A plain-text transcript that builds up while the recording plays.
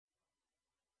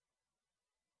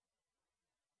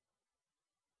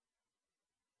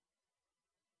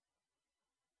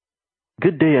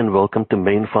Good day and welcome to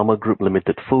Mayne Pharma Group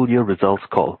Limited full year results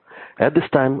call. At this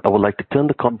time, I would like to turn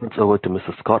the conference over to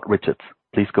Mr. Scott Richards.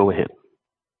 Please go ahead.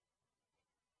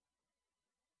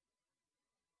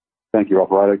 Thank you,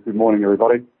 operator. Good morning,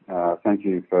 everybody. Thank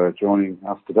you for joining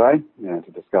us today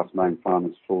to discuss Mayne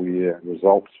Pharma's full year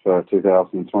results for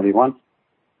 2021.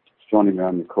 Joining me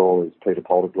on the call is Peter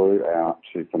Polderglue, our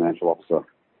Chief Financial Officer.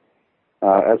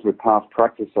 As with past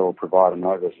practice, I will provide an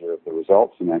overview of the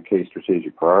results and our key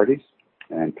strategic priorities,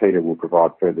 and Peter will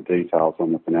provide further details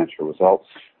on the financial results,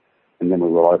 and then we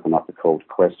will open up the call to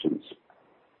questions.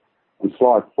 On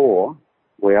slide 4,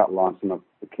 we outline some of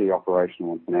the key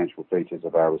operational and financial features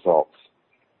of our results.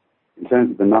 In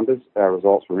terms of the numbers, our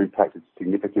results were impacted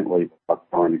significantly by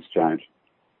foreign exchange.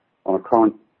 On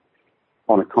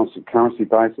a constant currency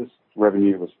basis,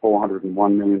 revenue was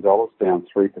 $401 million, down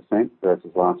 3%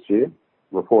 versus last year.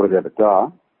 Reported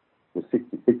EBITDA was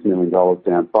 $66 million,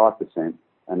 down 5%,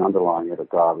 and underlying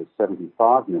EBITDA was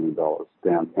 $75 million,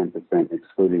 down 10%,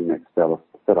 excluding NEXTSTELLIS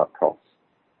setup costs.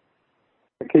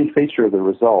 A key feature of the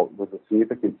result was the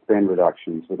significant spend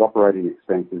reductions, with operating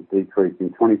expenses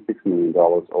decreasing $26 million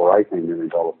or $18 million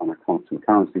on a constant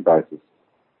currency basis.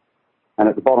 And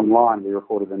at the bottom line, we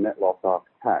reported a net loss after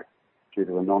tax due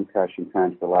to a non-cash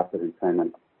intangible asset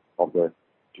impairment of the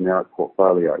generic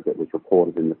portfolio that was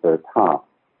reported in the first half.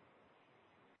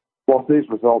 Whilst these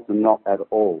results are not at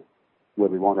all where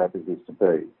we want our business to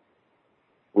be,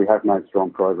 we have made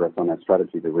strong progress on our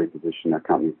strategy to reposition our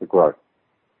company for growth.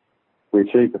 We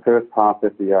achieved the first half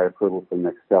FDA approval for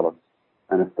NEXTSTELLIS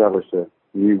and established a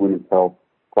new women's health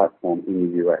platform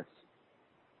in the US.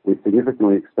 We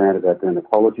significantly expanded our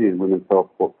dermatology and women's health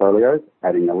portfolios,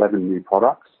 adding 11 new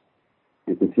products,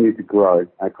 and continue to grow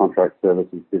our contract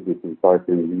services businesses both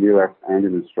in the US and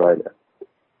in Australia.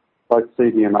 Both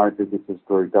CDMO businesses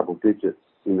grew double digits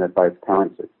in their base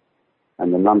currency,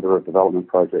 and the number of development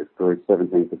projects grew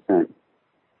 17%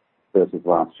 versus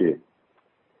last year.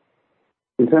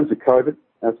 In terms of COVID,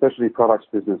 our specialty products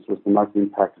business was the most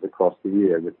impacted across the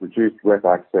year, with reduced rep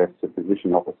access to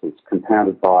physician offices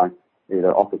compounded by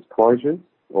either office closures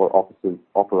or offices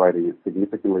operating at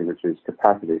significantly reduced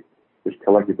capacity, which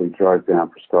collectively drove down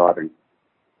prescribing.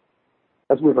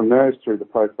 As we've emerged through the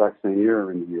post-vaccine era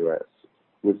in the US,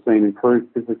 we've seen improved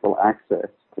physical access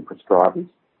to prescribers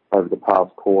over the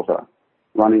past quarter,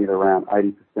 running at around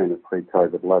 80% of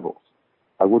pre-COVID levels.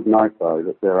 I would note, though,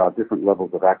 that there are different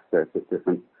levels of access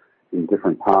in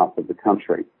different parts of the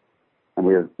country, and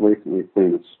we have recently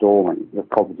seen a stalling of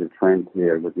positive trends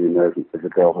here with the emergence of the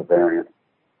Delta variant.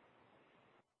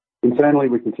 Internally,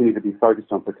 we continue to be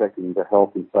focused on protecting the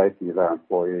health and safety of our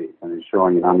employees and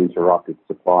ensuring an uninterrupted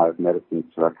supply of medicines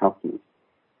to our customers.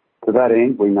 To that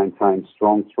end, we maintain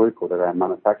strong throughput at our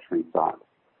manufacturing site,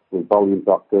 with volumes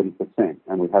up 30%,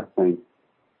 and we have seen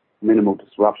minimal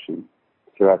disruption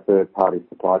to our third-party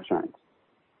supply chains.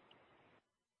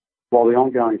 While the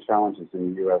ongoing challenges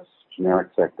in the US generic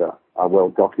sector are well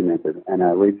documented and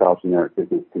our retail generic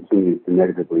business continues to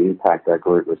negatively impact our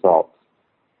group results,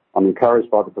 I'm encouraged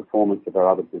by the performance of our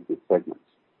other business segments.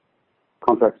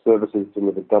 Contract services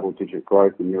delivered double-digit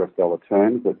growth in US dollar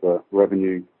terms at the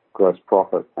revenue, gross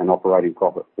profit and operating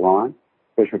profit line.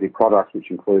 Specialty products,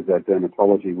 which includes our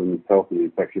dermatology, women's health and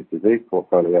infectious disease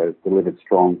portfolios, delivered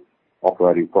strong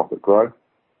operating profit growth,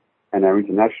 and our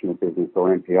international business,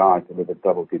 or MPI, delivered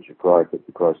double-digit growth at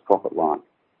the gross profit line.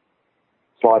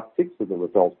 Slide 6 of the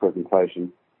results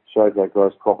presentation shows our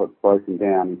gross profit broken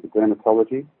down into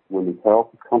dermatology, women's health,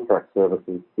 contract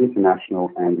services, international,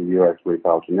 and the US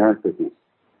retail generic business.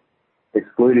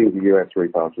 Excluding the US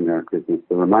retail generic business,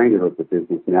 the remainder of the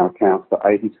business now accounts for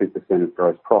 82% of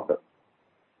gross profit,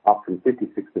 up from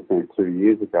 56% 2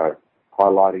 years ago,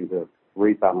 highlighting the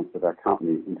rebalance of our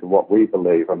company into what we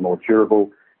believe are more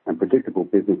durable and predictable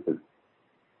businesses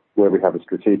where we have a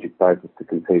strategic basis to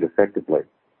compete effectively.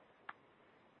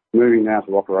 Moving now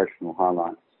to operational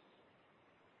highlights.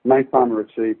 Mayne Pharma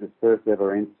achieved its first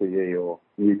ever NCE, or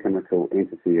New Chemical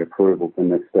Entity, approval for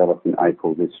NEXTSTELLIS in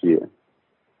April this year.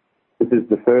 This is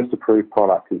the first approved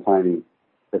product containing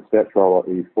estetrol, or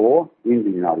E4, in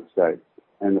the United States,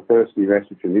 and the first new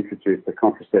estrogen introduced for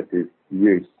contraceptive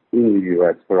use in the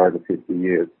US for over 50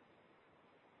 years.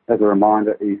 As a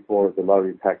reminder, E4 is a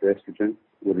low-impact estrogen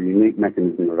with a unique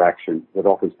mechanism of action that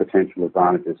offers potential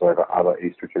advantages over other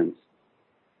estrogens.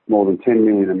 More than 10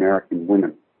 million American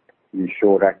women use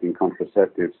short-acting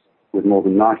contraceptives, with more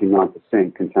than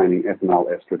 99% containing ethinyl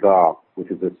estradiol, which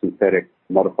is a synthetic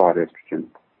modified estrogen.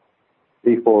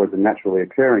 E4 is a naturally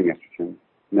occurring estrogen,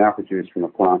 now produced from a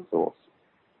plant source.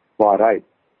 Slide 8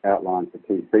 outlines the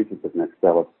key features of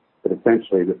NEXTSTELLIS, but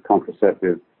essentially this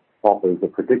contraceptive offers a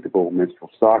predictable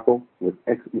menstrual cycle with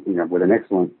an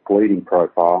excellent bleeding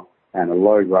profile and a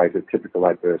low rate of typical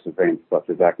adverse events such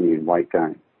as acne and weight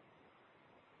gain.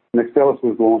 NEXTSTELLIS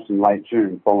was launched in late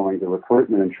June following the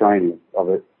recruitment and training of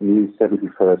a new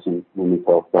 70-person women's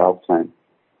health sales team.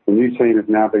 The new team has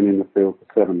now been in the field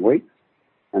for 7 weeks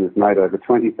and has made over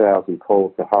 20,000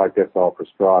 calls to high decile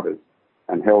prescribers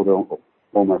and held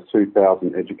almost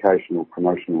 2,000 educational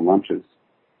promotional lunches.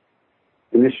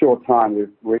 In this short time, we've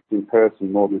reached in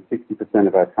person more than 60%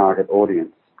 of our target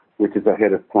audience, which is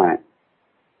ahead of plan.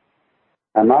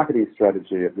 Our marketing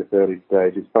strategy at this early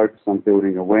stage is focused on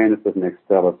building awareness of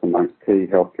NEXTSTELLIS amongst key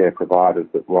healthcare providers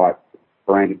that write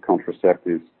branded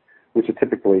contraceptives, which are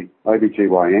typically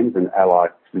OBGYNs and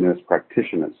allied nurse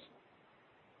practitioners.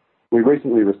 We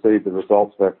recently received the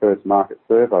results of our first market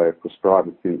survey of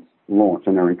prescribers since launch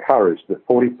and are encouraged that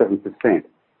 47%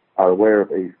 are aware of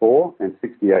E4 and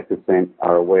 68%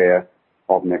 are aware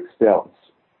of NEXTSTELLIS.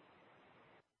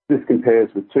 This compares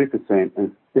with 2%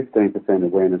 and 15%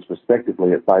 awareness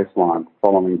respectively at baseline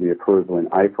following the approval in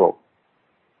April.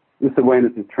 This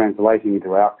awareness is translating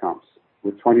into outcomes,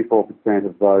 with 24%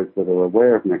 of those that are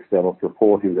aware of NEXTSTELLIS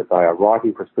reporting that they are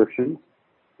writing prescriptions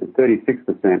and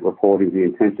 36% reporting the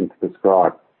intention to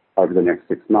prescribe over the next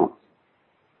 6 months.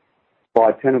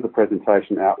 Slide 10 of the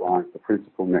presentation outlines the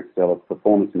principal NEXTSTELLIS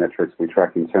performance metrics we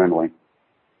track internally.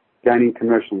 Gaining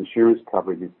commercial insurance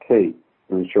coverage is key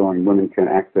to ensuring women can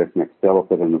access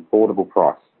NEXTSTELLIS at an affordable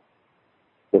price.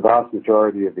 The vast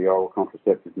majority of the oral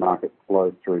contraceptive market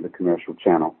flows through the commercial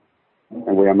channel,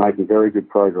 and we are making very good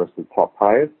progress with top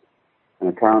payers and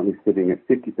are currently sitting at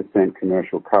 50%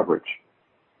 commercial coverage,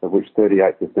 of which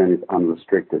 38% is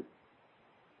unrestricted.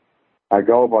 Our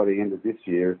goal by the end of this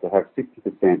year is to have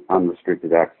 60%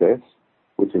 unrestricted access,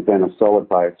 which is then a solid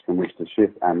base from which to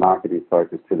shift our marketing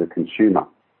focus to the consumer.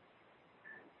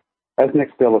 As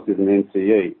NEXTSTELLIS is an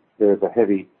NCE, there is a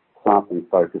heavy sampling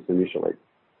focus initially.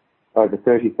 Over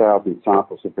 30,000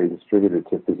 samples have been distributed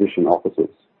to physician offices,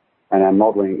 and our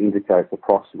modelling indicates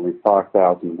approximately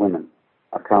 5,000 women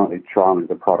are currently trialling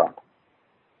the product.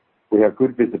 We have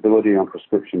good visibility on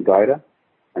prescription data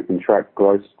and can track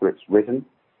gross scripts written,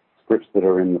 scripts that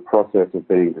are in the process of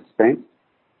being dispensed,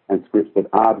 and scripts that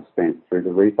are dispensed through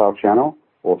the retail channel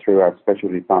or through our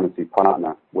specialty pharmacy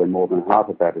partner, where more than half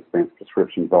of our dispensed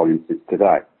prescription volume sits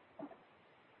today.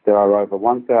 There are over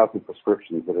 1,000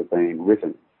 prescriptions that have been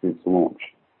written since launch,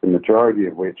 the majority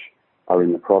of which are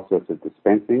in the process of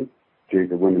dispensing due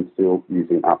to women still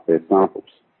using up their samples.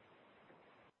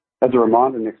 As a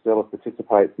reminder, NEXTSTELLIS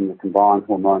participates in the combined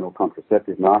hormonal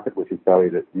contraceptive market, which is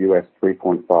valued at US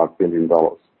 $3.5 billion.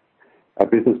 Our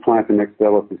business plan for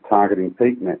NEXTSTELLIS is targeting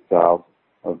peak net sales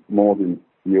of more than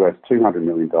US $200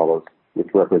 million, which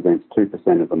represents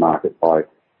 2% of the market by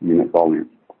unit volume.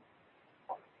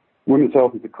 Women's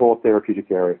health is a core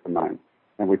therapeutic area for Mayne,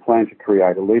 and we plan to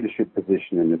create a leadership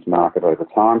position in this market over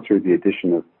time through the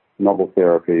addition of novel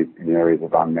therapies in areas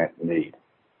of unmet need.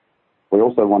 We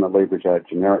also want to leverage our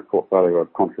generic portfolio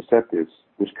of contraceptives,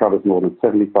 which covers more than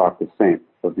 75%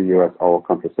 of the US oral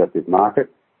contraceptive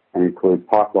market and includes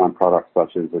pipeline products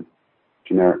such as a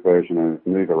generic version of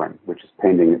NuvaRing, which is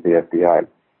pending at the FDA.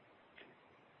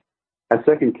 Our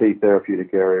second key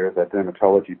therapeutic area is our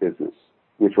dermatology business,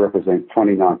 which represents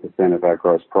 29% of our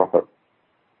gross profit.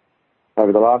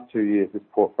 Over the last 2 years, this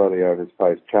portfolio has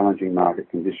faced challenging market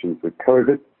conditions with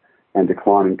COVID and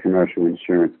declining commercial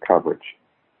insurance coverage.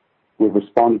 We've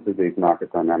responded to these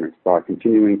market dynamics by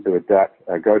continuing to adapt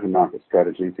our go-to-market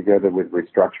strategy together with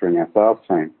restructuring our sales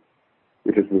team,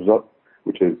 which has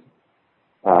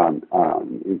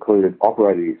included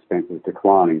operating expenses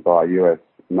declining by US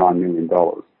 $9 million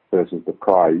versus the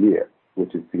prior year,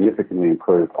 which has significantly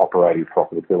improved operating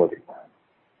profitability.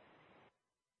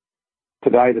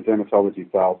 Today, the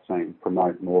dermatology sales team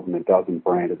promotes more than a dozen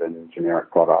branded and generic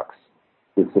products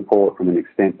with support from an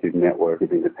extensive network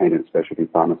of independent specialty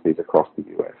pharmacies across the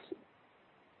US.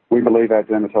 We believe our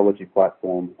dermatology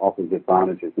platform offers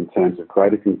advantages in terms of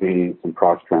greater convenience and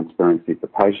price transparency for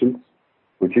patients,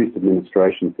 reduced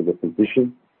administration for the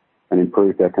physician, and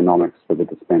improved economics for the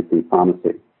dispensing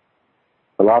pharmacy.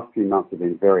 The last few months have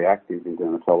been very active in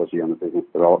dermatology on the business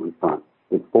development front,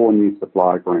 with 4 new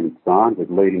supply agreements signed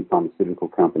with leading pharmaceutical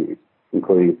companies,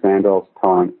 including Sandoz,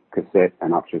 Torrent, Cosette,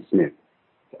 and Upsher-Smith,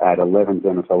 to add 11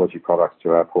 dermatology products to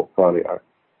our portfolio.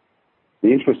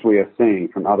 The interest we are seeing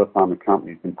from other pharma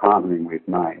companies in partnering with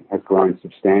Mayne has grown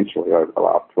substantially over the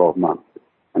last 12 months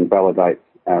and validates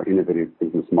our innovative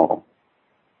business model.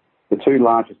 The 2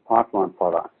 largest pipeline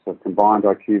products have combined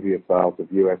IQVIA sales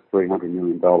of US $300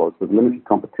 million with limited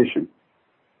competition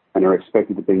and are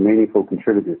expected to be meaningful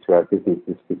contributors to our business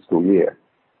this fiscal year.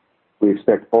 We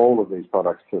expect all of these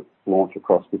products to launch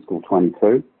across fiscal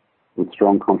 22, with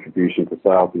strong contribution to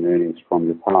sales and earnings from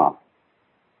this half.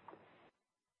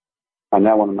 I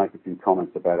now want to make a few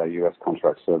comments about our US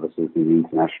contract services in the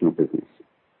international business.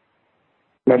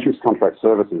 Metrics Contract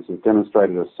Services has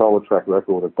demonstrated a solid track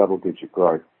record of double-digit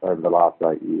growth over the last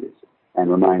 8 years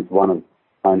and remains one of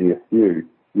only a few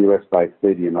US-based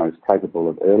CDMOs capable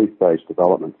of early-stage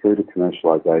development through to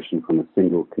commercialization from a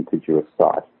single contiguous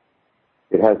site.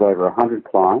 It has over 100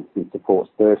 clients and supports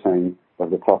 13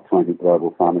 of the top 20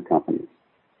 global pharma companies.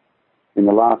 In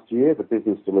the last year, the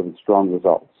business delivered strong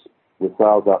results, with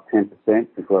sales up 10% and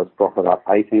gross profit up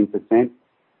 18%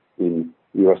 in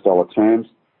US dollar terms,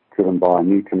 driven by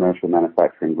new commercial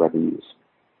manufacturing revenues.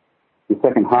 The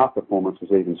second half performance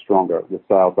was even stronger, with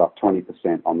sales up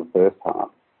 20% on the first half.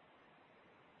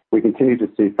 We continue to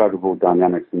see favourable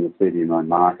dynamics in the CDMO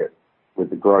market, with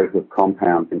the growth of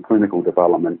compounds in clinical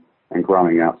development and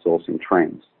growing outsourcing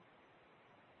trends.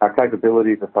 Our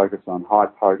capabilities are focused on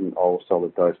high-potent oral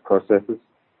solid dose processes,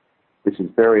 which is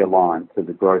very aligned to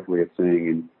the growth we are seeing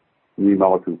in new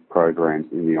molecule programs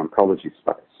in the oncology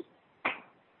space.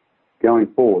 Going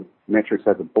forward, Metrics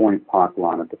has a buoyant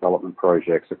pipeline of development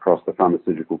projects across the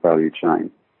pharmaceutical value chain,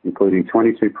 including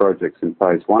 22 projects in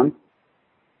phase 1,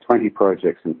 20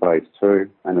 projects in phase 2,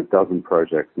 and 12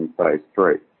 projects in phase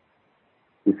 3.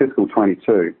 In fiscal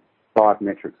 22, 5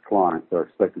 Metrics clients are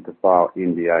expected to file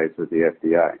NDAs with the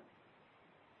FDA.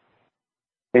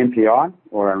 MPI,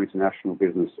 or our international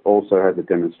business, also has a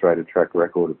demonstrated track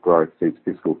record of growth since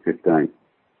fiscal 15.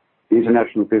 The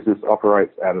international business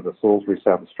operates out of the Salisbury,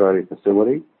 South Australia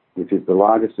facility, which is the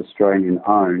largest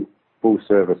Australian-owned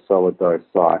full-service solid dose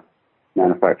site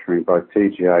manufacturing both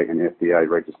TGA and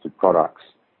FDA-registered products.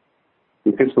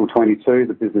 In fiscal 22,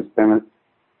 the business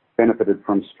benefited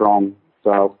from strong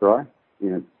sales growth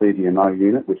in its CDMO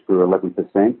unit, which grew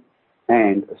 11%,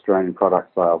 and Australian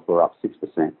product sales were up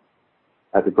 6%.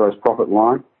 At the gross profit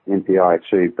line, MPI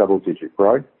achieved double-digit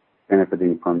growth,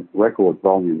 benefiting from record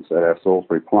volumes at our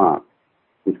Salisbury plant,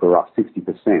 which were up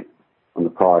 60% from the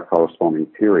prior corresponding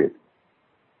period.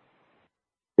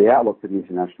 The outlook for the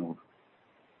international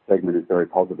segment is very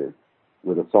positive,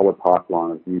 with a solid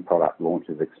pipeline of new product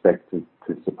launches expected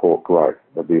to support growth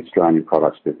of the Australian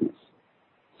products business.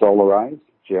 Solaraze,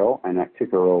 gel, and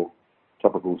Actikerall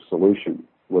topical solution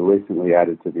were recently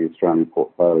added to the Australian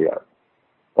portfolio.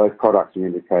 Both products are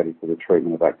indicated for the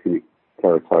treatment of actinic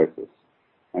keratosis,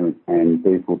 and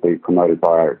these will be promoted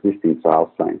by our existing sales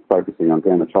team, focusing on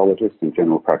dermatologists and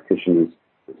general practitioners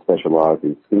that specialise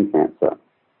in skin cancer.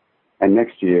 And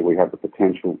next year, we have the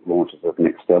potential launches of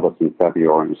Nextstellis and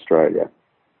Fabior in Australia,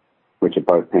 which are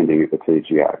both pending at the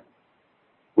TGA.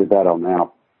 With that, I'll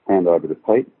now hand over to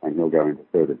Pete, and he'll go into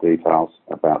further details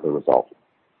about the result.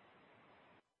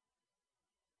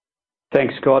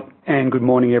 Thanks, Scott, and good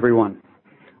morning, everyone.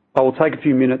 I will take a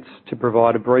few minutes to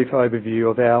provide a brief overview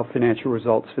of our financial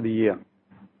results for the year.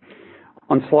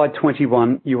 On slide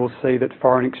 21, you will see that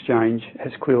foreign exchange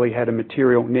has clearly had a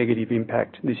material negative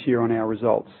impact this year on our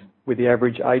results, with the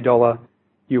average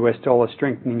A-dollar-US dollar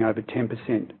strengthening over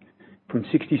 10%, from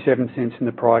 67 cents in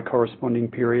the prior corresponding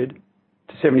period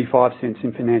to 75 cents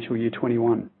in financial year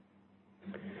 21.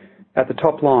 At the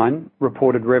top line,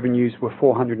 reported revenues were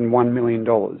 $401 million,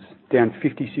 down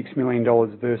 $56 million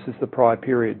versus the prior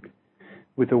period,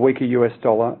 with the weaker US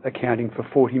dollar accounting for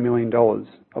 $40 million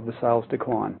of the sales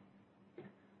decline.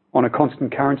 On a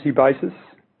constant currency basis,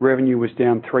 revenue was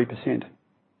down 3%.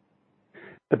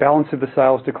 The balance of the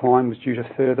sales decline was due to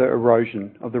further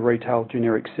erosion of the retail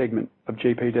generic segment of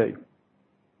GPD.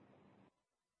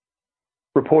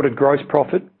 Reported gross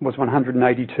profit was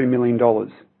 $182 million,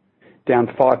 down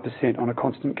 5% on a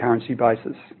constant currency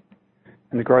basis,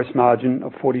 and the gross margin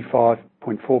of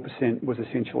 45.4% was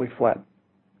essentially flat.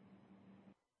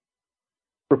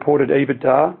 Reported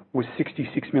EBITDA was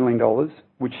 $66 million,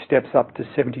 which steps up to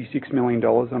 $76 million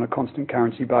on a constant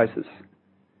currency basis,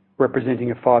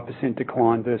 representing a 5%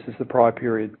 decline versus the prior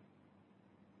period.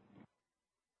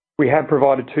 We have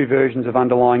provided two versions of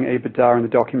underlying EBITDA in the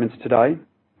documents today,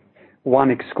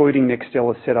 one excluding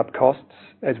Nextstellis setup costs,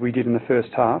 as we did in the first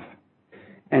half,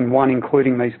 and one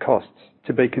including these costs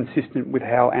to be consistent with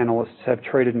how analysts have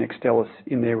treated Nextstellis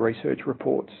in their research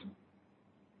reports.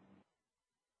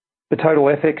 The total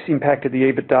FX impact at the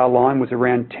EBITDA line was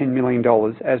around $10 million,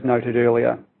 as noted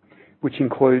earlier, which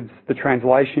includes the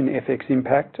translation FX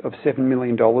impact of $7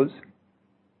 million,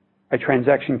 a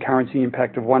transaction currency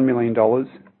impact of $1 million,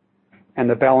 and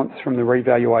the balance from the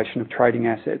revaluation of trading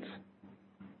assets.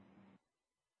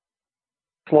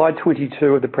 Slide 22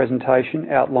 of the presentation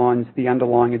outlines the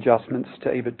underlying adjustments to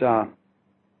EBITDA.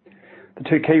 The The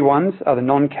two key ones are the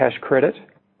non-cash credit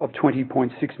of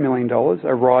 $20.6 million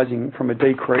arising from a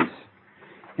decrease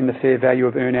in the fair value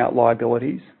of earn-out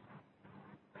liabilities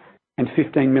and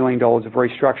 $15 million of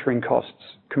restructuring costs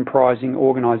comprising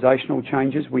organisational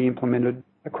changes we implemented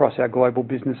across our global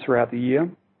business throughout the year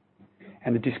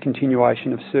and the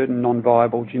discontinuation of certain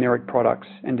non-viable generic products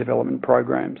and development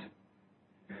programs.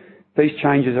 These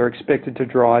changes are expected to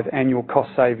drive annual cost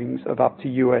savings of up to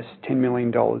 $10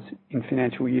 million in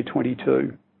financial year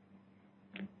 22.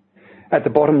 At the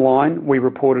bottom line, we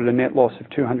reported a net loss of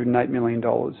 $208 million.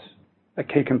 A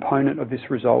key component of this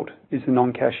result is the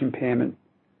non-cash impairment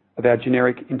of our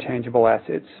generic intangible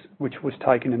assets, which was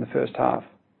taken in the first half.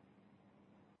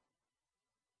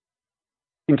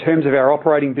 In terms of our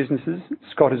operating businesses,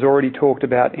 Scott has already talked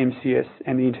about MCS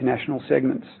and the international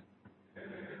segments.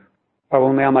 I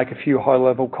will now make a few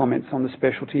high-level comments on the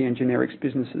specialty and generics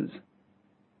businesses.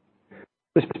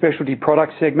 The specialty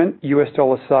product segment, US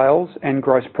dollar sales and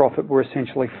gross profit were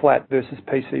essentially flat versus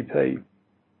PCP.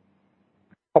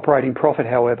 Operating profit,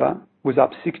 however, was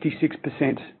up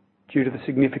 66% due to the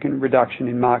significant reduction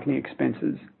in marketing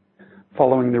expenses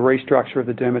following the restructure of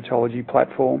the dermatology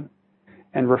platform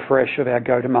and refresh of our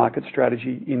go-to-market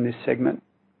strategy in this segment.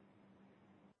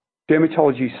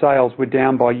 Dermatology sales were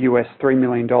down by $3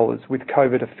 million, with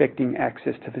COVID affecting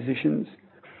access to physicians,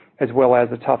 as well as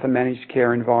a tougher managed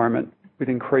care environment with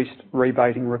increased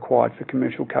rebating required for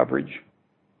commercial coverage.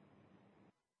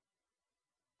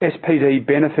 SPD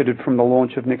benefited from the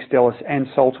launch of Nextstellis and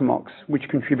Soltamox, which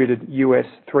contributed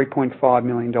 $3.5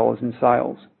 million in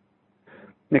sales.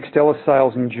 Nextstellis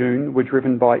sales in June were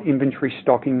driven by inventory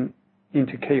stocking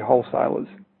into key wholesalers.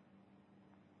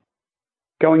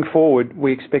 Going forward,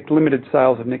 we expect limited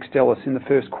sales of Nextstellis in the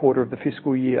first quarter of the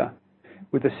fiscal year,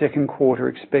 with the second quarter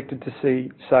expected to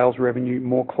see sales revenue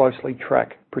more closely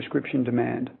track prescription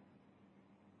demand.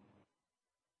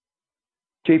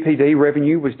 GPD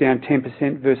revenue was down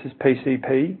 10% versus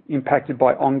PCP, impacted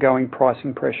by ongoing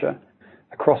pricing pressure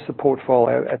across the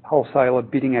portfolio as wholesaler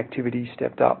bidding activity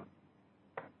stepped up.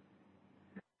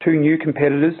 Two new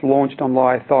competitors launched on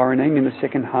liothyronine in the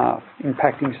second half,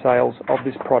 impacting sales of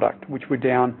this product, which were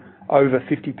down over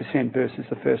 50% versus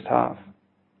the first half.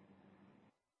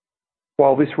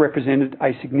 While this represented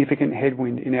a significant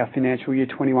headwind in our financial year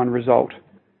 21 result,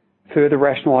 further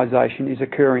rationalisation is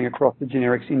occurring across the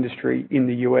generics industry in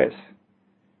the US,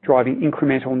 driving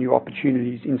incremental new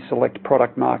opportunities in select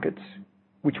product markets,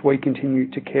 which we continue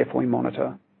to carefully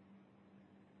monitor.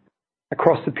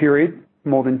 Across the period,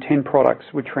 more than 10 products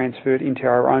were transferred into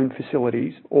our own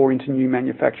facilities or into new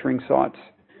manufacturing sites,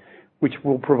 which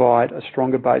will provide a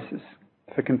stronger basis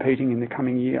for competing in the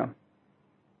coming year.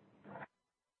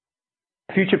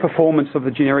 Future performance of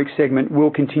the generic segment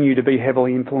will continue to be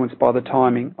heavily influenced by the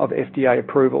timing of FDA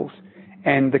approvals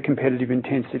and the competitive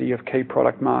intensity of key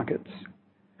product markets.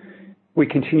 We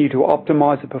continue to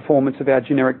optimise the performance of our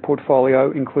generic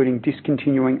portfolio, including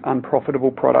discontinuing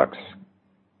unprofitable products,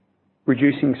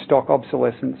 reducing stock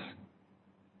obsolescence,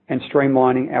 and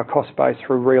streamlining our cost base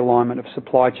through realignment of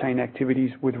supply chain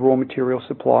activities with raw material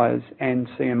suppliers and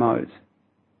CMOs.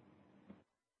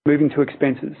 Moving to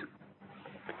expenses.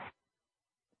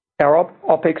 Our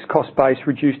OPEX cost base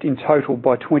reduced in total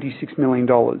by $26 million,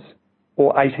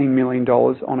 or $18 million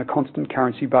on a constant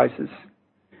currency basis.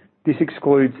 This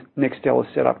excludes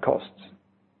Nextstellis setup costs.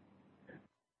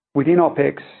 Within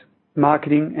OPEX,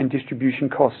 marketing and distribution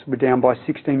costs were down by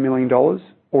 $16 million,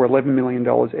 or $11 million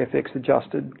FX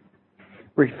adjusted,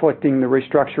 reflecting the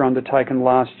restructure undertaken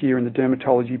last year in the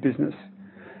dermatology business,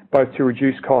 both to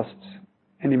reduce costs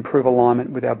and improve alignment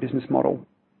with our business model.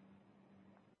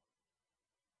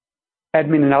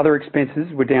 Admin and other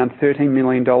expenses were down $13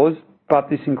 million, but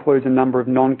this includes a number of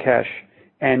non-cash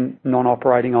and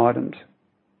non-operating items.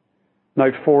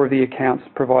 Note 4 of the accounts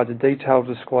provides a detailed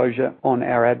disclosure on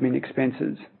our admin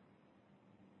expenses.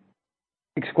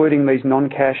 Excluding these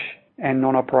non-cash and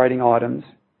non-operating items,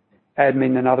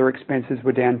 admin and other expenses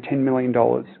were down $10 million,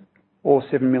 or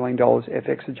 $7 million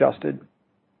FX adjusted.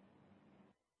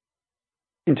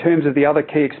 In terms of the other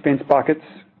key expense buckets,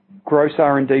 gross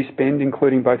R&D spend,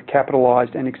 including both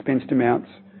capitalised and expensed amounts,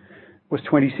 was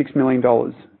 $26 million,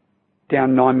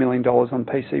 down $9 million on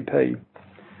PCP,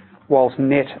 whilst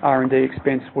net R&D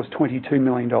expense was $22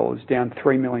 million, down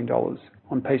 $3 million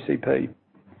on PCP.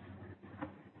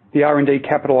 The R&D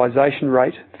capitalisation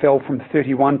rate fell from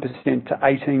 31% to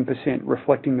 18%,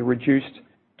 reflecting the reduced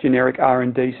generic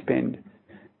R&D spend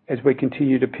as we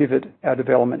continue to pivot our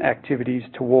development activities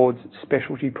towards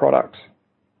specialty products.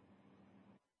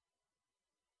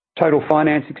 Total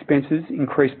finance expenses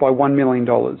increased by $1 million,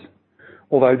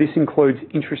 although this includes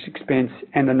interest expense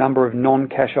and a number of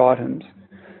non-cash items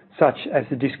such as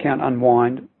the discount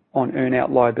unwind on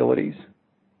earn-out liabilities.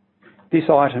 This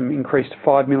item increased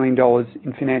 $5 million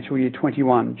in financial year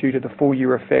 21 due to the full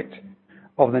year effect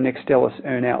of the Nextstellis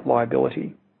earn-out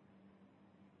liability.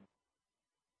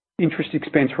 Interest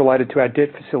expense related to our debt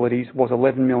facilities was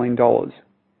 $11 million,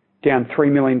 down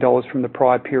 $3 million from the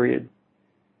prior period,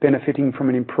 benefiting from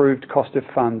an improved cost of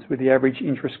funds, with the average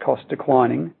interest cost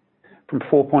declining from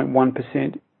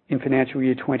 4.1% in financial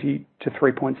year 20 to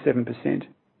 3.7%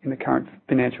 in the current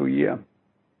financial year.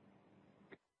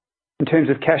 In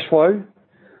terms of cash flow,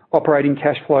 operating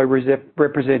cash flow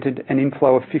represented an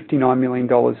inflow of $59 million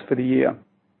for the year.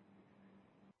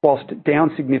 Whilst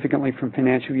down significantly from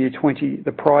financial year 20,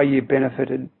 the prior year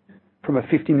benefited from a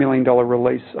 $50 million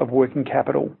release of working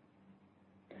capital.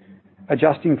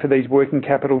 Adjusting for these working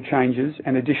capital changes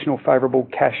and additional favourable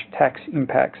cash tax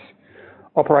impacts,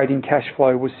 operating cash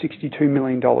flow was $62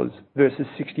 million versus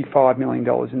 $65 million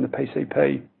in the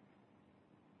PCP.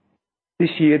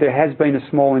 This year there has been a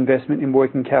small investment in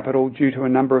working capital due to a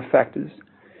number of factors,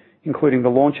 including the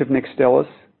launch of Nextstellis,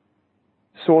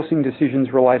 sourcing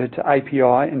decisions related to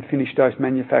API and finished dose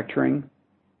manufacturing,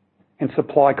 and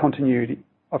supply continuity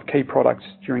of key products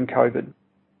during COVID.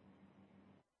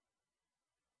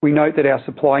 We note that our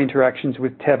supply interactions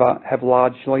with Teva have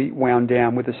largely wound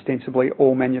down, with ostensibly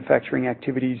all manufacturing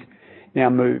activities now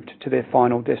moved to their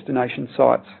final destination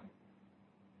sites.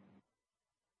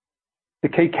 The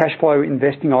key cash flow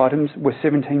investing items were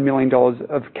 $17 million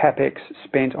of CapEx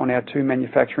spent on our 2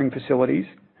 manufacturing facilities,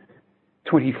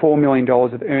 $24 million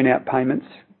of earn-out payments,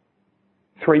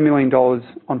 $3 million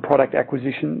on product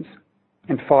acquisitions,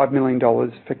 and $5 million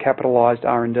for capitalised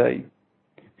R&D.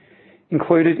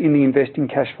 Included in the investing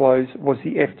cash flows was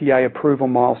the FDA approval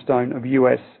milestone of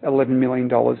US $11 million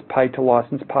paid to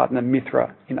licensed partner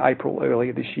Mithra in April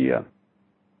earlier this year.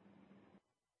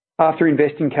 After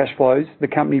investing cash flows, the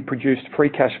company produced free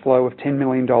cash flow of $10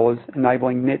 million,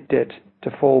 enabling net debt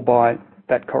to fall by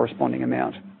that corresponding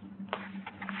amount.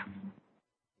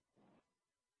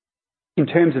 In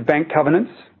terms of bank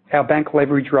covenants, our bank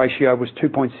leverage ratio was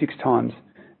 2.6 times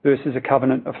versus a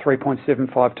covenant of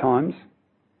 3.75 times,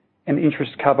 and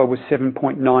interest cover was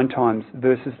 7.9 times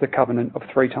versus the covenant of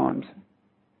 3 times.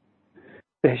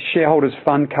 The shareholders'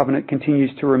 fund covenant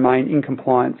continues to remain in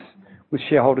compliance with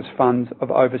shareholders' funds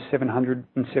of over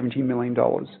 $770 million.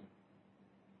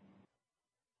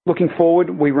 Looking forward,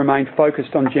 we remain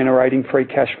focused on generating free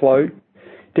cash flow,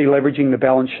 deleveraging the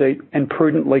balance sheet, and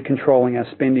prudently controlling our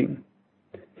spending.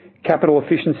 Capital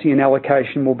efficiency and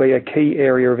allocation will be a key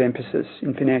area of emphasis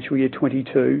in financial year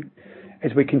 22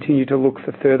 as we continue to look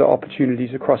for further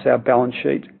opportunities across our balance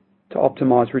sheet to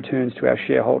optimise returns to our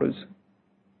shareholders.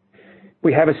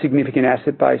 We have a significant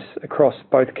asset base across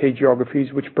both key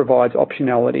geographies, which provides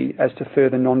optionality as to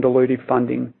further non-dilutive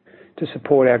funding to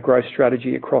support our growth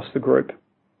strategy across the group.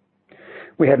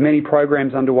 We have many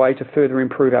programs underway to further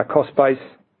improve our cost base,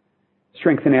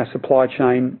 strengthen our supply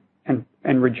chain,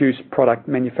 and reduce product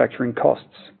manufacturing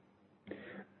costs.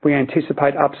 We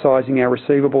anticipate upsizing our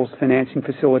receivables financing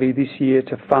facility this year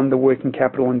to fund the working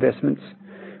capital investments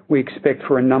we expect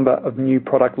for a number of new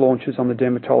product launches on the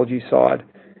dermatology side,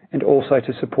 and also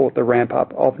to support the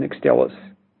ramp-up of Nextstellis.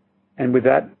 And with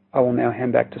that, I will now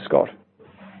hand back to Scott.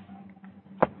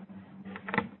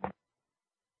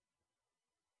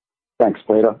 Thanks,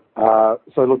 Peter.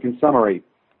 So look, in summary,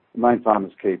 Mayne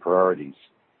Pharma's key priorities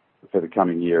for the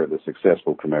coming year are the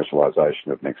successful commercialisation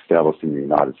of Nextstellis in the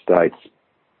United States,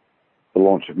 the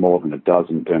launch of more than a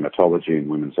dozen dermatology and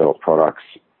women's health products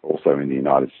also in the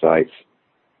United States,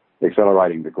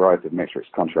 accelerating the growth of Metrics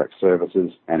Contract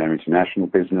Services and our international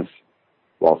business,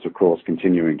 whilst of course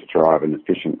continuing to drive an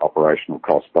efficient operational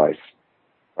cost base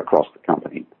across the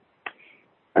company.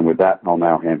 And with that, I'll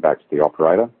now hand back to the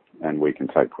operator and we can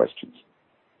take questions.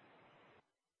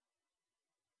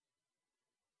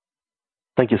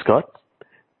 Thank you, Scott.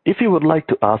 If you would like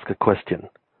to ask a question,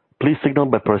 please signal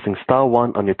by pressing star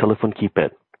 1 on your telephone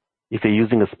keypad. If you're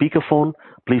using a speakerphone,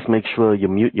 please make sure your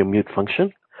mute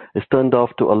function is turned off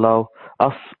to allow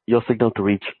your signal to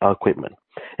reach our equipment.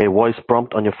 A voice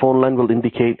prompt on your phone line will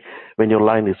indicate when your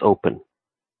line is open.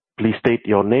 Please state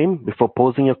your name before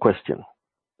posing your question.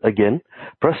 Again,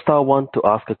 press star 1 to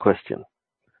ask a question.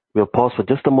 We'll pause for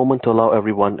just a moment to allow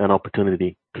everyone an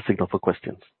opportunity to signal for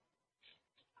questions.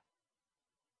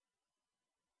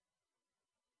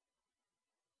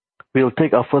 We'll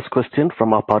take our first question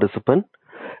from our participant.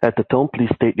 At the tone, please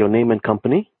state your name and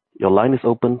company. Your line is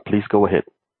open. Please go ahead.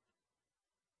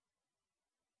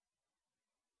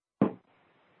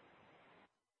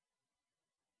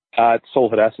 It's Saul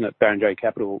Hadassin at Barrenjoey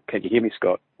Capital. Can you hear me,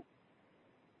 Scott?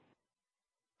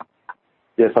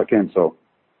 Yes, I can, Saul.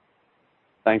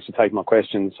 Thanks for taking my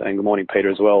questions, and good morning,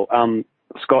 Peter, as well.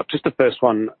 Scott, just the first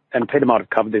one, and Peter might have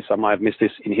covered this, I might have missed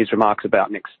this in his remarks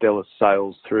about NEXTSTELLIS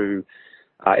sales through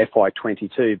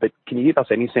FY22, but can you give us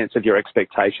any sense of your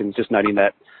expectations, just noting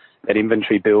that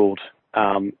inventory build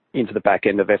into the back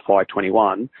end of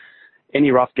FY21?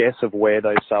 Any rough guess of where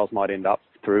those sales might end up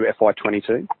through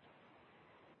FY22?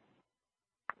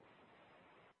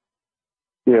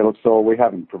 Yeah, look, Saul, we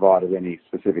haven't provided any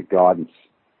specific guidance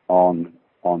on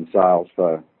sales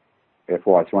for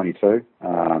FY22.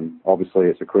 Obviously,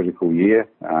 it's a critical year.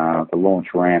 The launch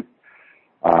ramp,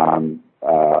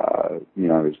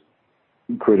 is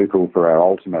critical for our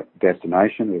ultimate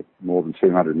destination with more than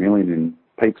 200 million in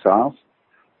peak sales.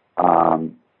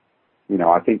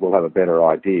 I think we'll have a better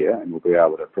idea and we'll be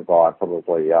able to provide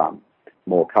probably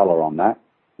more colour on that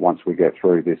once we get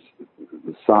through this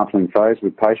sampling phase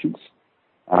with patients.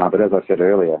 But as I said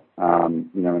earlier,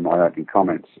 in my opening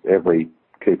comments, every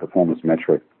key performance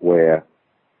metric we're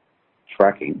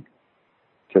tracking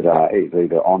today is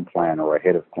either on plan or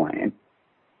ahead of plan.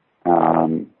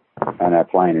 And our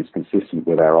plan is consistent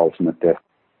with our ultimate depth.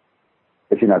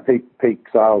 But, peak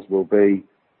sales will be,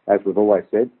 as we've always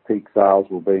said, peak sales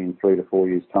will be in 3 to 4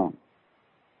 years' time.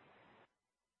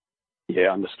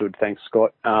 Yeah, understood. Thanks,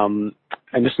 Scott. And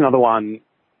just another one,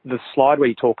 the slide where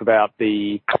you talk about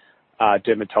the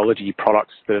dermatology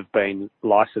products that have been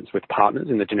licensed with partners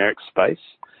in the generic space.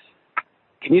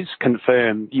 Can you just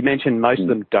confirm, you mentioned most of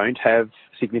them don't have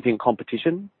significant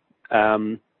competition.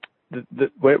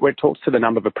 Where it talks to the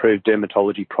number of approved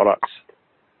dermatology products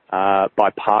by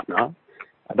partner,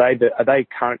 are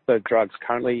the drugs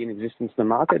currently in existence in the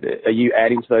market? Are you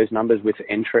adding to those numbers with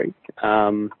entry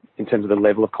in terms of the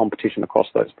level of competition across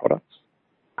those products?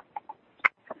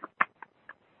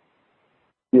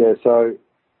 Yeah, so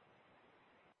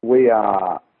we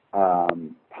are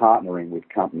partnering with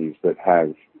companies that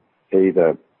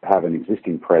either have an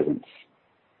existing presence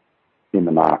in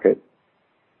the market,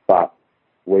 but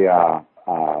we are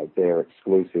their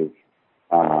exclusive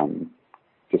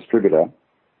distributor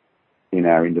in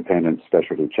our independent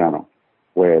specialty channel,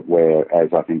 where as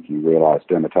I think you realise,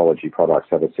 dermatology products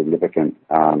have a significant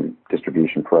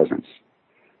distribution presence.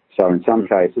 So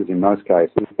in most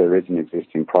cases, there is an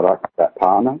existing product, that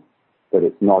partner, but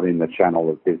it's not in the channel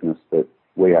of business that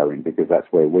we are in, because that's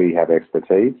where we have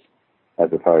expertise,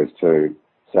 as opposed to,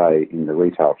 say, in the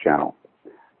retail channel.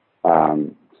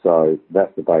 So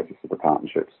that's the basis of the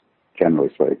partnerships, generally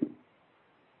speaking.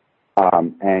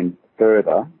 And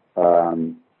further,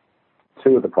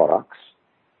 2 of the products,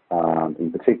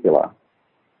 in particular,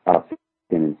 are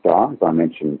in size. I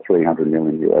mentioned $300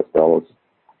 million.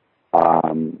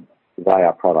 They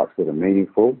are products that are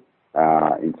meaningful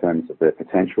in terms of their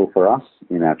potential for us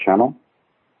in our channel,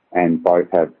 and both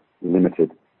have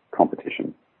limited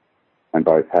competition, and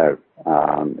both have,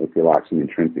 if you like, some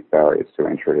intrinsic barriers to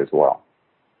entry as well.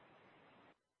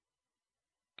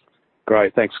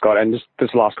 Great, thanks, Scott. And just this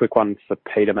last quick one for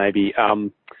Peter, maybe.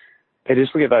 Peter,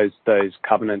 just look at those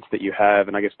covenants that you have,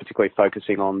 and I guess particularly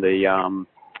focusing on the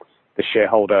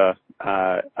shareholder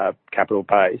capital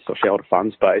base or shareholder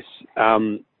funds base.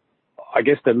 I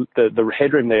guess the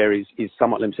headroom there is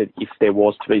somewhat limited if there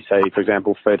was to be, say, for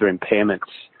example, further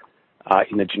impairments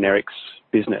in the generics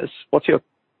business. What's your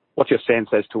sense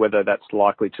as to whether that's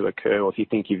likely to occur, or if you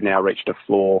think you've now reached a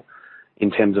floor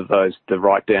in terms of the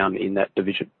write down in that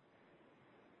division?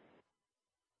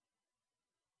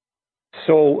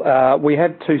 So we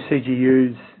have 2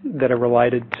 CGUs that are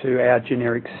related to our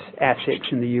generics assets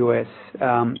in the US.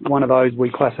 One of those we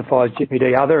classify as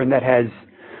GPD Other, and that has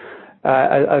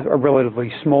a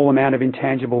relatively small amount of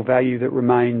intangible value that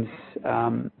remains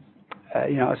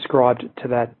ascribed to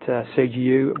that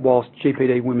CGU, whilst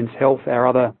GPD Women's Health, our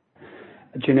other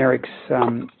generics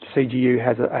CGU,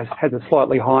 has a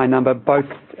slightly higher number. Both,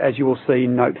 as you will see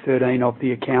in note 13 of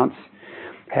the accounts,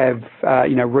 have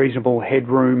reasonable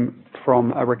headroom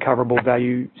from a recoverable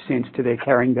value sense to their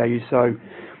carrying value. So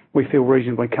we feel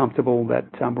reasonably comfortable that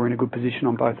we're in a good position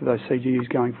on both of those CGUs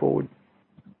going forward.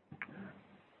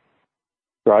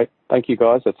 Great. Thank you,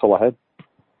 guys. That's all I had.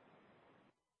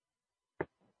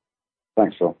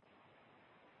 Thanks, Phil.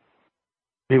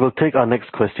 We will take our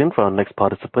next question from our next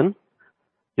participant.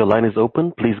 Your line is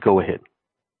open. Please go ahead.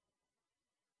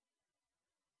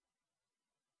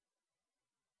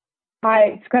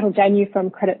 Hi, it's Gretel Janu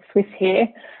from Credit Suisse here.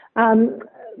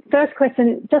 First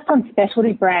question, just on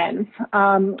specialty brands.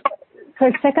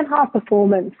 So second half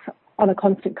performance on a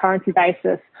constant currency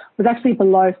basis was actually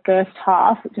below first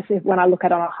half, just when I look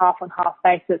at it on a half-on-half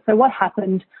basis. So what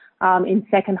happened in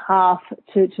second half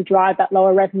to drive that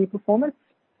lower revenue performance?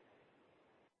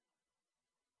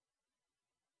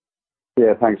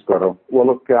 Yeah, thanks, Gretel. Well,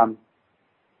 look,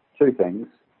 two things,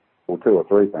 or two or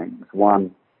three things.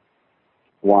 One,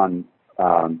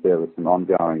 there was some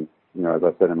ongoing, as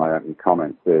I said in my opening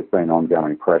comments, there's been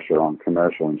ongoing pressure on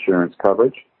commercial insurance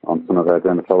coverage on some of our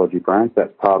dermatology brands.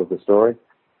 That's part of the story.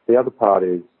 The other part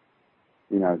is,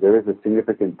 there is a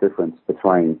significant difference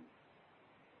between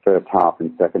first half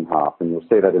and second half, and you'll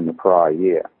see that in the prior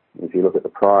year. If you look at the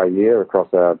prior year across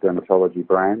our dermatology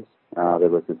brands, there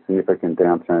was a significant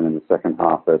downturn in the second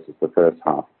half versus the first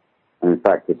half. And in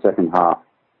fact, the second half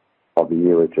of the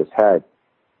year we've just had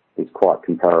is quite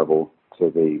comparable to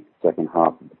the second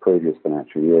half of the previous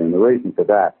financial year. And the reason for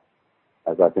that,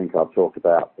 as I think I've talked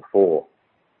about before,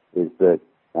 is that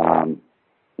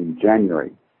in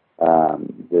January,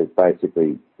 there's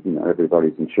basically,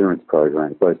 everybody's insurance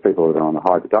programs, those people that are on a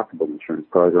high deductible insurance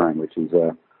program, which is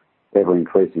a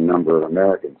ever-increasing number of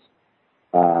Americans,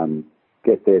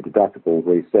 get their deductible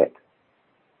reset.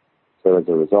 So as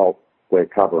a result, we're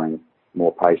covering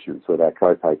more patients with our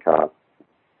copay card,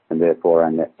 and therefore our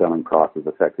net selling prices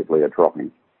effectively are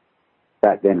dropping.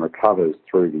 That then recovers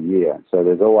through the year. So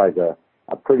there's always a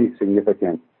pretty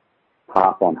significant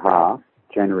half-on-half,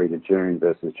 January to June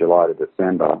versus July to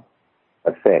December,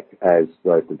 effect as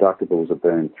those deductibles are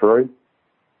burned through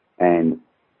and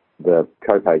the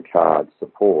copay card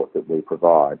support that we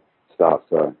provide starts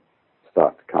to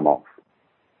come off.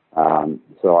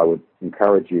 So I would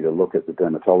encourage you to look at the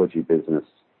dermatology business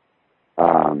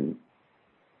half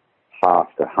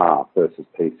to half versus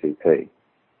PCP,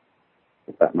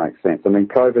 if that makes sense. I mean,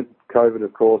 COVID,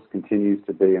 of course, continues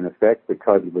to be in effect, but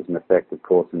COVID was in effect, of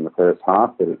course, in the first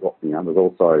half, but there's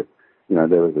also,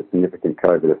 there was a significant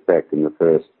COVID effect in the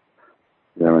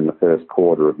first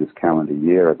quarter of this calendar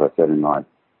year. As I said in my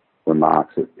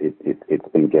remarks, it's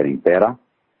been getting better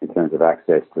in terms of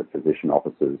access to physician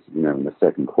offices, in the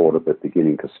second quarter, but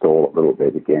beginning to stall a little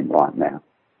bit again right now.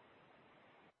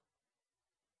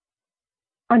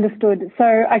 Understood. So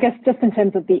I guess just in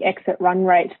terms of the exit run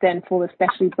rate then for the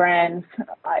specialty brands,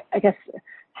 I guess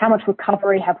how much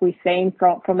recovery have we seen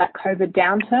from that COVID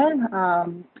downturn?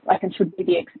 And should we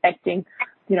be expecting,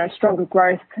 stronger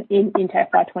growth into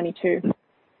FY22?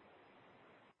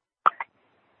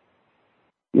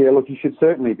 Yeah, look, you should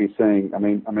certainly be seeing, I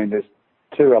mean, there's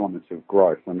two elements of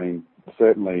growth. I mean,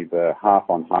 certainly the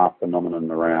half-on-half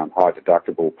phenomenon around high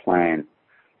deductible plan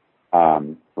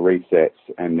resets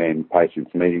and then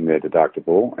patients meeting their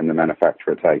deductible and the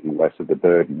manufacturer taking less of the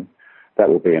burden, that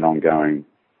will be an ongoing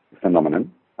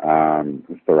phenomenon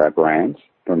for our brands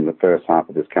from the first half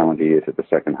of this calendar year to the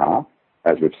second half,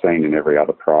 as we've seen in every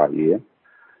other prior year.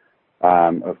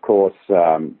 Of course,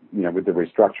 with the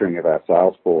restructuring of our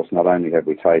sales force, not only have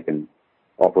we taken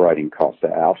operating costs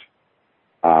out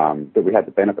that we had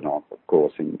the benefit of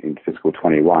course, in fiscal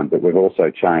 21, but we've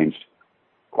also changed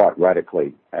quite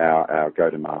radically our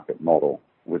go-to-market model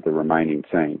with the remaining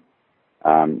team.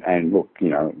 And look,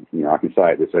 I can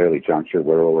say at this early juncture,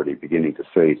 we're already beginning to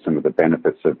see some of the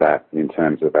benefits of that in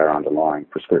terms of our underlying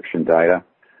prescription data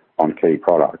on key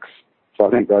products. So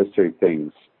I think those two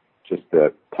things, just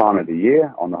the time of the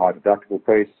year on the high deductible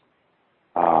piece,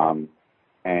 and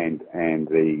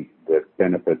the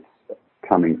benefits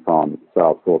coming from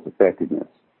sales force effectiveness,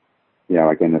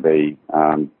 are going to be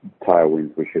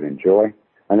tailwinds we should enjoy.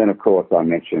 And then, of course, I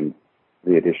mentioned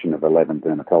the addition of 11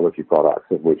 dermatology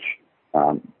products, of which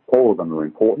all of them are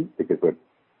important because we're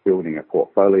building a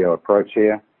portfolio approach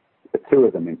here. But two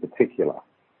of them in particular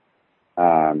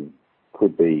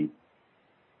could be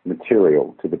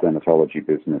material to the dermatology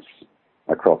business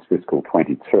across fiscal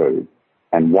 22,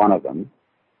 and one of them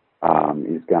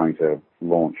is going to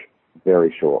launch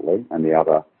very shortly, and the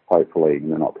other hopefully in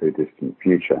the not too distant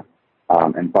future.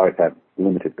 And both have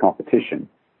limited competition.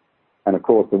 And of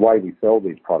course, the way we sell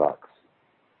these products,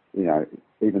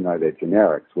 even though they're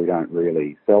generics, we don't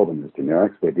really sell them as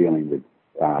generics. We're dealing with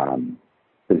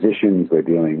physicians, we're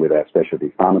dealing with our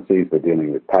specialty pharmacies, we're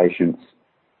dealing with patients.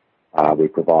 We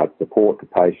provide support to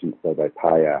patients so they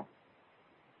pay a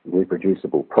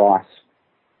reproducible price.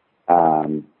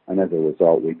 And as a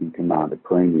result, we can command a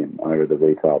premium over the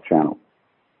retail channel.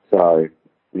 So,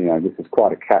 this is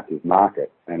quite a captive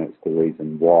market, and it's the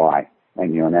reason why,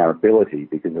 and our ability,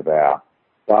 because of our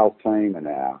sales team and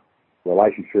our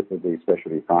relationship with these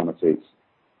specialty pharmacies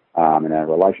and our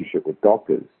relationship with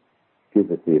doctors,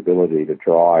 gives us the ability to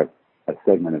drive a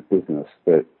segment of business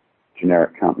that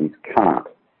generic companies can't.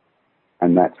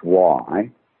 And that's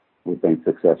why we've been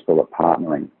successful at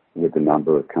partnering with the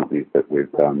number of companies that we've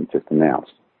just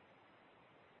announced.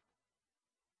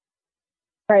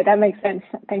 Great, that makes sense.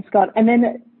 Thanks, Scott. And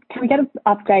then can we get an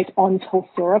update on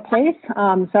Tulsura, please?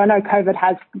 So I know COVID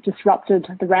has disrupted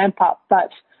the ramp up,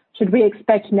 but should we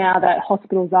expect now that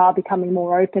hospitals are becoming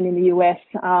more open in the US,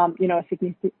 a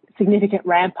significant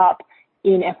ramp up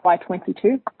in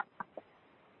FY22?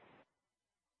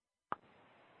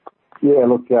 Yeah,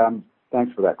 look,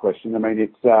 thanks for that question. I mean,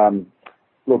 it's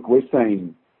look, we've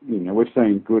seen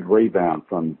good rebound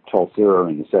from Tolsura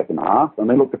in the second half. I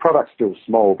mean, look, the product's still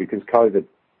small because COVID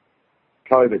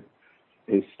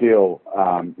is still,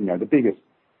 the biggest,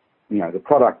 the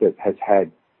product that has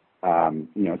had,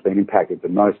 has been impacted the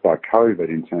most by COVID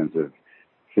in terms of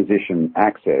physician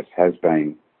access has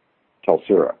been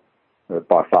Tolsura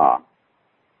by far,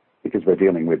 because we're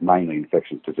dealing with mainly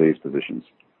infectious disease physicians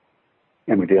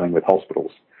and we're dealing with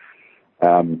hospitals.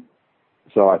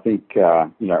 So I think,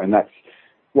 and that's,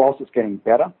 whilst it's getting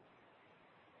better,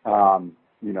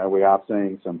 we are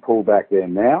seeing some pullback there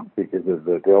now because of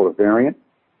the Delta variant.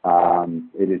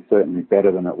 It is certainly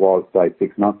better than it was, say,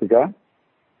 6 months ago.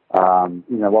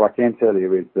 What I can tell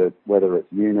you is that whether it's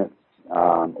units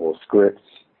or scripts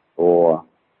or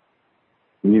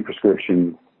new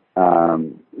prescriptions,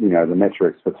 the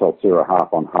metrics for Tolsura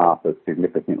half on half are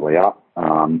significantly up,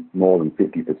 more than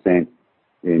 50%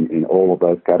 in all of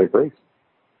those categories.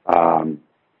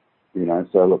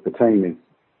 So look, the team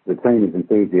is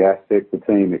enthusiastic. The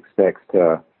team expects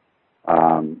to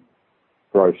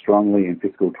grow strongly in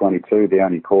fiscal 22. The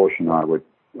only caution I would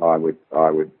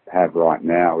have right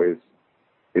now is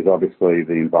obviously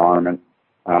the environment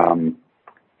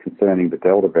concerning the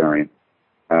Delta variant.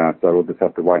 So we'll just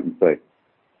have to wait and see.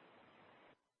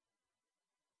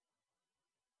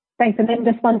 Thanks. And then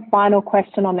just one final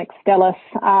question on Nextstellis.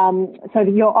 So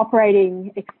your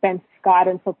operating expense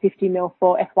guidance of 50 mil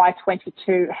for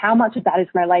FY22, how much of that is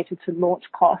related to launch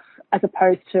costs as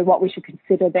opposed to what we should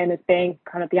consider then as being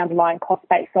kind of the underlying cost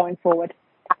base going forward?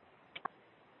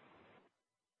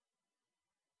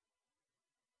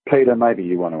 Peter, maybe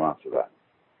you want to answer that.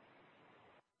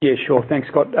 Yeah, sure. Thanks,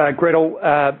 Scott. Gretel,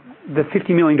 the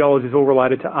 $50 million is all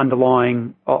related to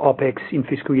underlying OPEX in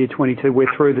fiscal year 22. We're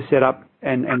through the setup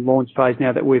and launch phase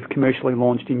now that we've commercially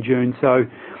launched in June. So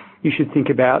you should think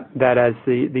about that as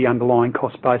the underlying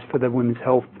cost base for the women's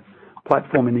health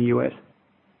platform in the US.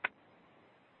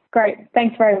 Great.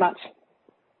 Thanks very much.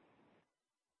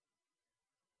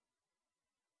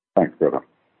 Thanks, Gretel.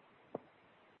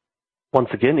 Once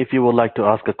again, if you would like to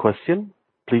ask a question,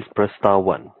 please press star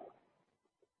 1.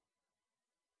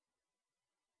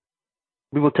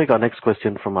 We will take our next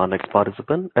question from our next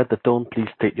participant. At the tone, please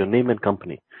state your name and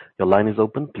company. Your line is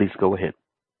open. Please go ahead.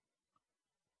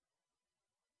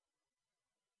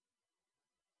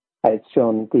 Hi, it's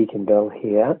John Deakin-Bell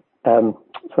here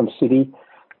from Citi.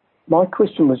 My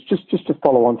question was just to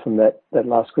follow on from that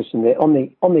last question there. On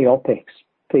the OPEX,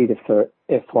 Peter, for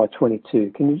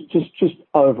FY22, can you just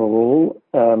overall,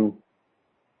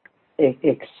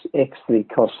 X the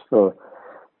cost for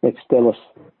Nextstellis,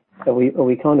 are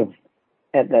we kind of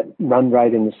at that run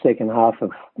rate in the second half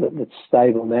of that's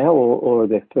stable now, or are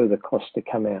there further costs to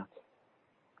come out?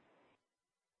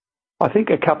 I think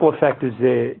a couple of factors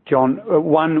there, John.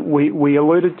 One, we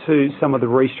alluded to some of the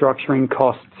restructuring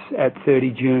costs at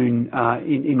 30 June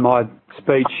in my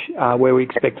speech, where we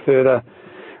expect further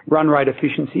run rate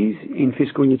efficiencies in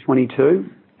fiscal year 22,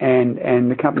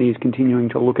 and the company is continuing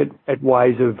to look at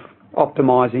ways of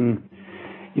optimising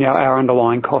our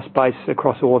underlying cost base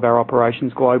across all of our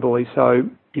operations globally. So,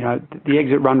 the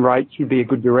exit run rate should be a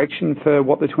good direction for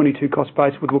what the 22 cost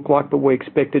base would look like, but we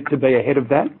expect it to be ahead of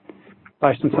that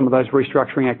based on some of those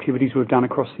restructuring activities we've done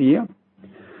across the year.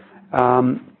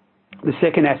 The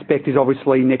second aspect is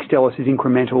obviously Nextstellis is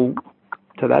incremental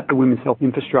to that, the women's health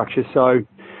infrastructure. So,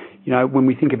 when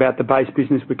we think about the base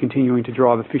business, we're continuing to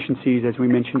drive efficiencies, as we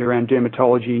mentioned, around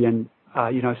dermatology and,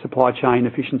 supply chain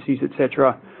efficiencies,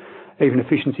 etc., even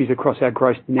efficiencies across our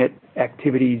gross net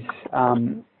activities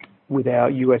with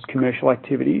our US commercial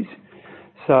activities.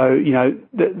 So,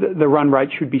 the run rate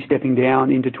should be stepping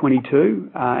down into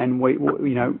 22, and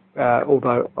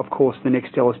although, of course, the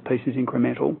Nextstellis piece is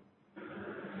incremental.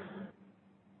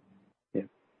 Yeah.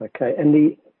 Okay.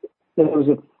 And there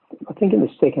was I think in the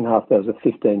second half there was a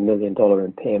 $15 million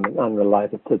impairment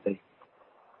unrelated to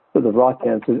the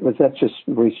write-downs. Was that just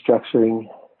restructuring,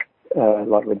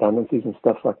 like redundancies and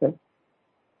stuff like that?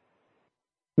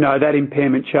 No, that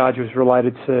impairment charge was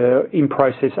related to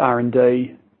in-process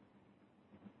R&D.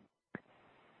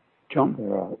 John?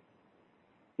 Right.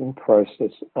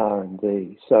 In-process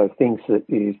R&D. So things that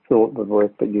you thought would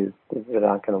work, but that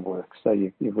aren't going to work. So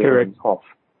you've written them off.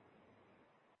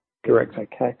 Correct.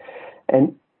 Okay.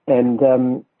 And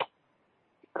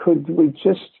could we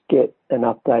just get an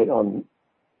update on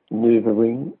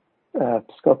NuvaRing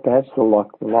Scott, perhaps the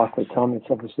likely time. It's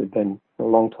obviously been a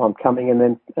long time coming,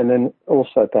 and then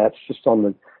also perhaps just on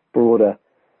the broader,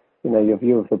 your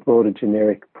view of the broader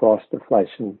generic price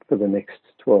deflation for the next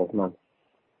 12 months.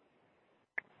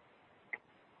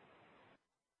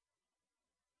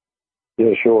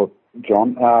 Yeah, sure,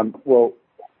 John. Well,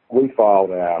 we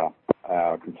filed our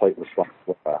complete response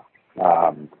letter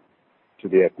to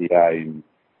the FDA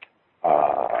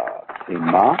in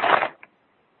March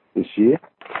this year.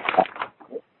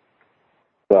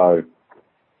 So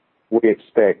we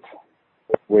expect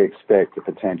a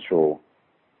potential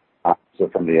answer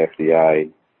from the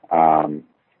FDA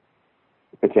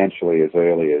potentially as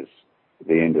early as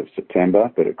the end of September,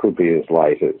 but it could be as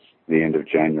late as the end of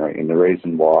January. And the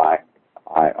reason why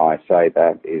I say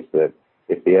that is that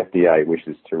if the FDA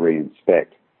wishes to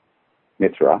reinspect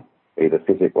Mithra, either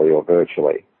physically or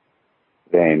virtually,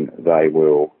 then they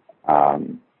will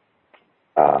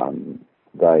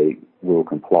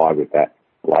comply with that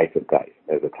later date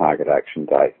as a target action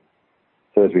date.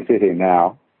 So as we sit here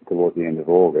now, towards the end of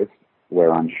August,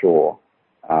 we're unsure.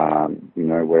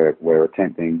 We're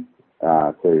attempting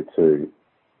to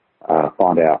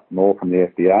find out more from the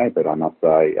FDA, but I must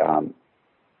say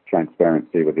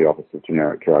transparency with the Office of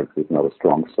Generic Drugs is not a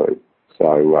strong suit.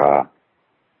 So,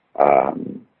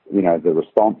 the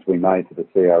response we made to the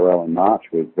CRL in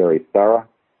March was very thorough,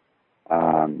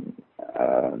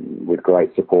 with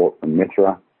great support from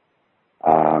Mithra.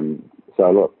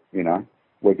 So look,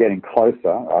 we're getting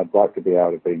closer. I'd like to be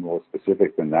able to be more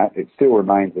specific than that. It still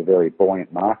remains a very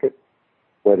buoyant market,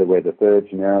 whether we're the third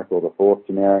generic or the fourth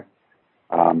generic.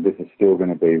 This is still going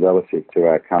to be relative to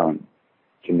our current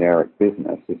generic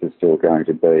business. This is still going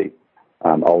to be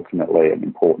ultimately an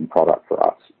important product for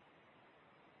us.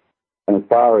 And as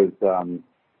far as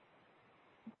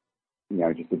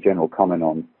just a general comment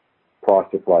on price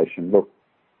deflation, look,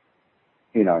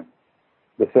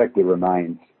 the sector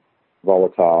remains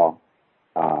volatile.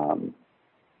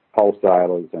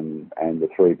 Wholesalers and the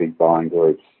three big buying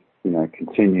groups,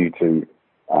 continue to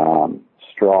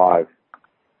strive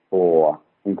for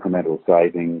incremental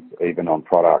savings, even on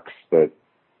products that,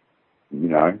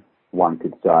 one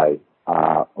could say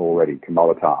are already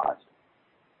commoditized.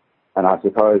 And I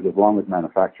suppose as long as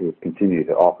manufacturers continue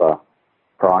to offer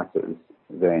prices,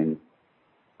 then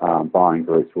buying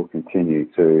groups will continue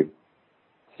to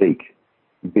seek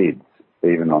bids,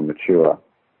 even on mature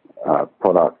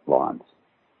product lines.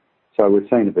 So we've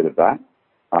seen a bit of that,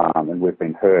 and we've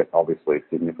been hurt, obviously,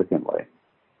 significantly.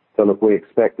 So look, we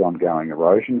expect ongoing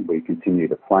erosion. We continue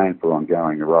to plan for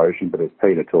ongoing erosion, but as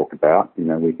Peter talked about,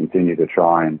 we continue to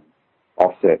try and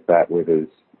offset that with as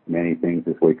many things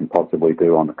as we can possibly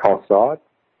do on the cost side.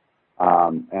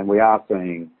 And we are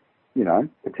seeing,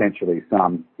 potentially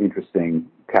some interesting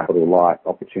capital light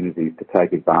opportunities to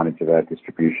take advantage of our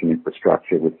distribution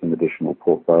infrastructure with some additional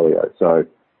portfolio. So,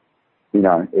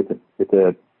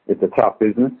 it's a tough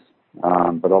business,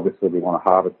 but obviously we want to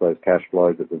harvest those cash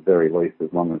flows at the very least as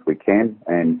long as we can,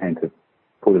 and to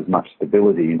put as much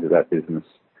stability into that business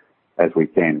as we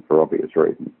can for obvious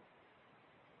reasons.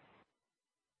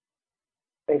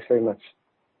 Thanks very much.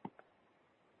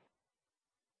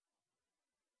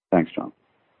 Thanks, John.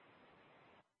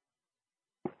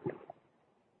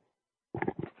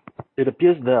 It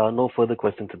appears there are no further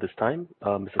questions at this time.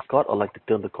 Mr. Scott, I'd like to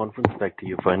turn the conference back to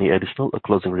you for any additional or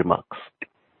closing remarks.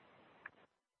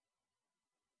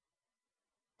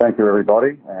 Thank you,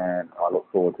 everybody, and I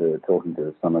look forward to talking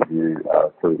to some of you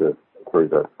through the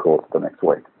course of the next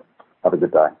week. Have a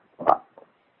good day. Bye.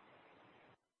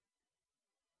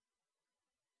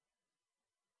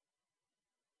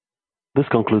 This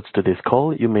concludes today's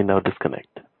call. You may now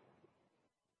disconnect.